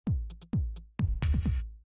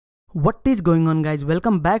What is going on, guys?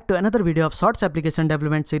 Welcome back to another video of Shorts application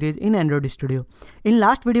development series in Android Studio. In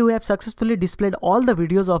last video we have successfully displayed all the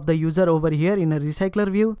videos of the user over here in a recycler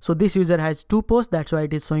view. So this user has 2 posts, that's why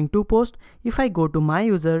it is showing 2 posts. If I go to my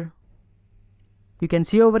user, you can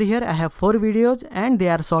see over here I have 4 videos and they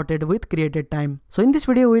are sorted with created time. So in this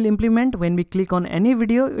video we will implement when we click on any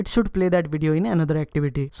video, it should play that video in another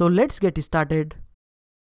activity. So let's get started.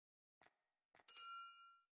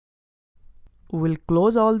 We'll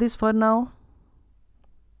close all this for now.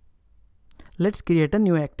 Let's create a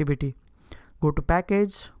new activity. Go to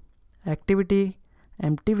package, activity,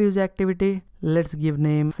 empty views activity. Let's give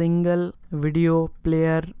name single video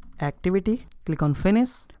player activity. Click on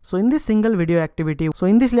finish. So in this single video activity, so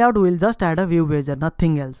in this layout we'll just add a view pager,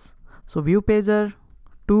 nothing else. So view pager,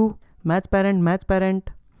 2, match parent,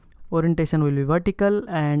 orientation will be vertical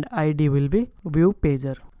and ID will be view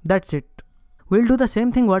pager. That's it. We'll do the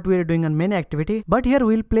same thing what we are doing on main activity, but here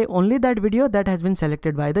we'll play only that video that has been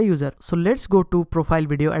selected by the user. So let's go to profile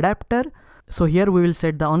video adapter. So here we will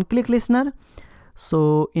set the on-click listener.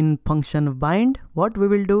 So in function bind, what we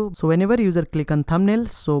will do, so whenever user click on thumbnail,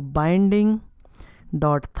 so binding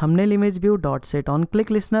dot thumbnail image view dot set on-click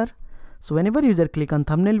listener. So whenever user click on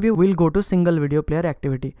thumbnail view, we'll go to single video player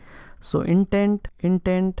activity. So intent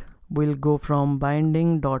will go from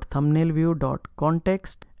binding dot thumbnail view dot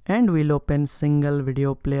context, and we'll open single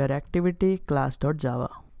video player activity class.java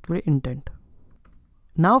with intent.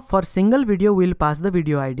 Now for single video we'll pass the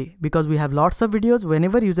video ID because we have lots of videos.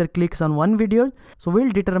 Whenever user clicks on one video, so we'll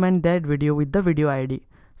determine that video with the video ID.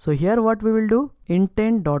 So here what we will do,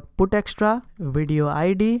 intent.put extra video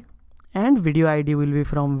ID, and video ID will be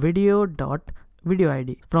from video.video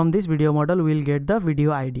ID. From this video model we'll get the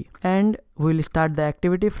video ID, and we'll start the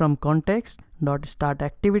activity from context.start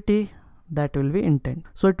activity. That will be intent.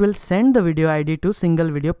 So it will send the video ID to single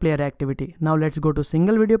video player activity. Now let's go to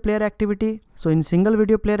single video player activity. So in single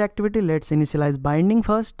video player activity, let's initialize binding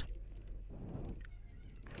first.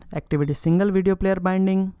 Activity single video player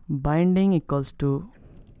binding equals to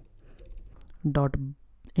dot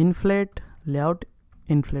inflate layout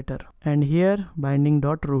inflator, and here binding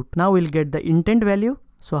dot root. Now we'll get the intent value.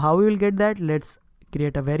 So how we will get that? Let's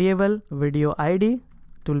create a variable video ID.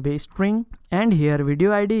 It will be string, and here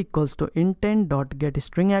video ID equals to intent dot get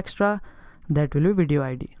string extra, that will be video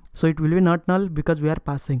ID. So it will be not null because we are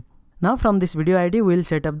passing. Now from this video ID we will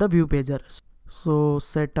set up the view pager. So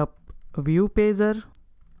set up view pager,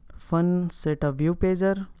 set up view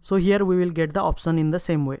pager. So here we will get the option in the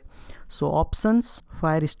same way. So options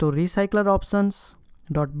Firestore recycler options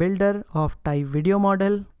dot builder of type video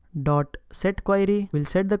model dot set query. We'll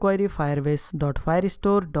set the query Firebase dot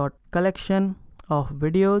Firestore dot collection of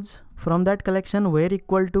videos. From that collection where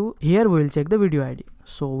equal to, here we will check the video ID.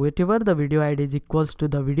 So whatever the video ID is equals to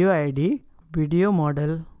the video ID, video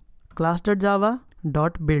model class.java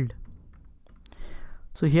dot build.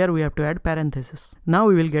 So here we have to add parenthesis. Now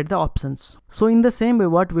we will get the options. So in the same way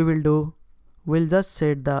what we will do, we'll just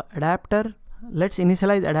set the adapter. Let's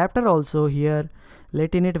initialize adapter also here.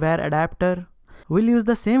 Let init var adapter. We'll use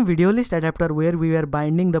the same video list adapter where we were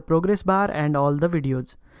binding the progress bar and all the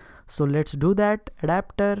videos. So let's do that.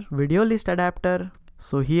 Adapter video list adapter.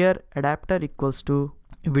 So here adapter equals to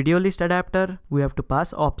video list adapter. We have to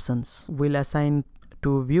pass options. We'll assign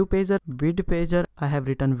to view pager vid pager. I have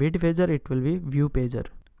written vid pager, it will be view pager.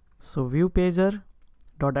 So view pager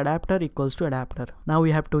dot adapter equals to adapter. Now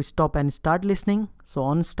we have to stop and start listening. So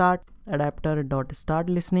on start adapter dot start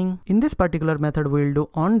listening. In this particular method we will do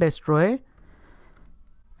on destroy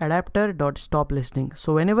adapter dot stop listening.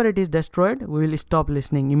 So whenever it is destroyed we will stop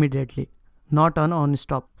listening immediately, not on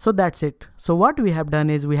stop. So that's it. So what we have done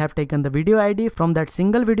is we have taken the video ID. From that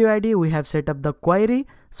single video ID we have set up the query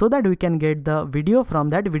so that we can get the video from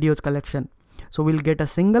that videos collection. So we'll get a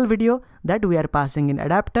single video that we are passing in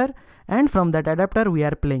adapter, and from that adapter we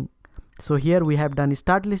are playing. So here we have done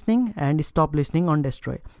start listening and stop listening on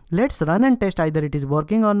destroy. Let's run and test either it is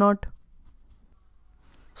working or not.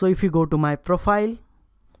 So if you go to my profile,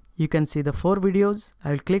 you can see the 4 videos.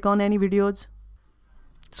 I will click on any videos.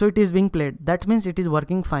 So it is being played. That means it is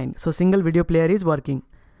working fine. So single video player is working.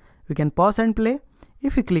 We can pause and play.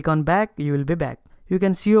 If you click on back, you will be back. You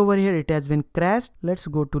can see over here it has been crashed. Let's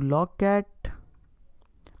go to logcat.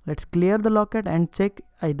 Let's clear the logcat and check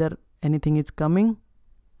either anything is coming.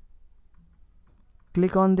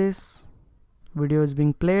 Click on this. Video is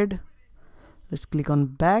being played. Let's click on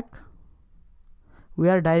back. We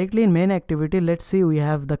are directly in main activity. Let's see, we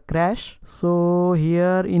have the crash. So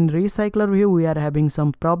here in recycler view we are having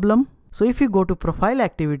some problem. So if you go to profile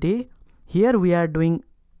activity, here we are doing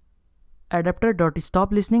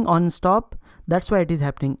adapter.stop listening on stop. That's why it is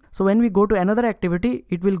happening. So when we go to another activity,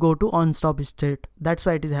 it will go to on stop state. That's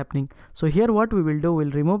why it is happening. So here what we will do,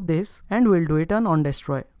 we'll remove this and we'll do it on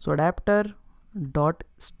destroy. So adapter.stop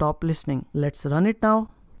listening. Let's run it now.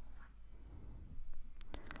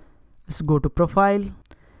 Let's go to profile.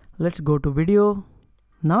 Let's go to video.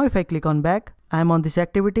 Now if I click on back, I am on this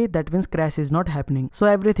activity. That means crash is not happening. So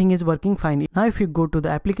everything is working fine. Now if you go to the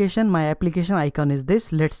application, my application icon is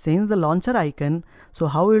this. Let's change the launcher icon. So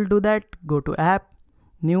how we'll do that? Go to app,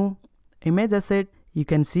 new, image asset. You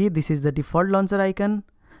can see this is the default launcher icon.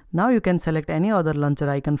 Now you can select any other launcher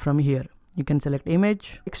icon from here. You can select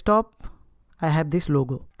image, desktop. I have this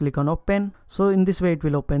logo. Click on open. So in this way it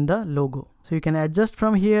will open the logo. So you can adjust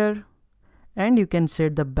from here and you can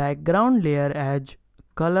set the background layer as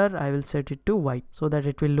color. I will set it to white so that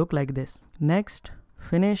it will look like this. Next,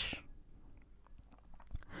 finish.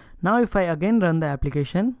 Now if I again run the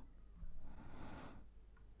application,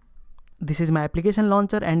 this is my application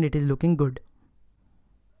launcher and it is looking good.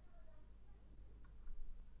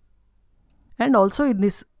 And also in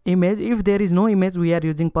this image, if there is no image, we are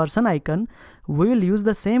using person icon. We will use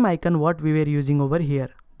the same icon what we were using over here.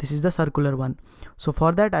 This is the circular one. So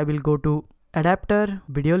for that I will go to adapter,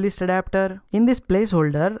 video list adapter. In this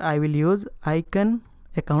placeholder, I will use icon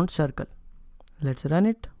account circle. Let's run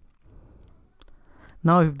it.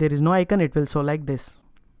 Now if there is no icon, it will show like this.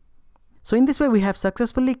 So in this way, we have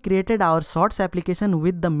successfully created our shorts application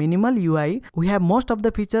with the minimal UI. We have most of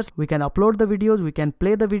the features. We can upload the videos, we can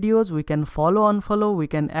play the videos, we can follow, unfollow, we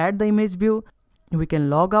can add the image view, we can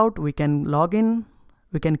log out, we can log in,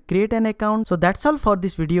 we can create an account. So that's all for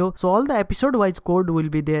this video. So all the episode wise code will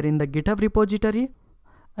be there in the GitHub repository.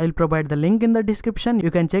 I will provide the link in the description. You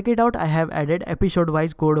can check it out. I have added episode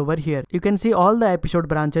wise code over here. You can see all the episode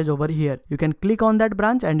branches over here. You can click on that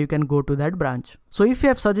branch and you can go to that branch. So if you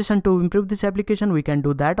have suggestion to improve this application, we can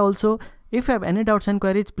do that also. If you have any doubts and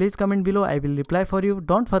queries, please comment below. I will reply for you.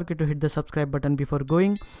 Don't forget to hit the subscribe button before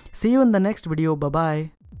going. See you in the next video. Bye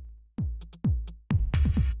bye.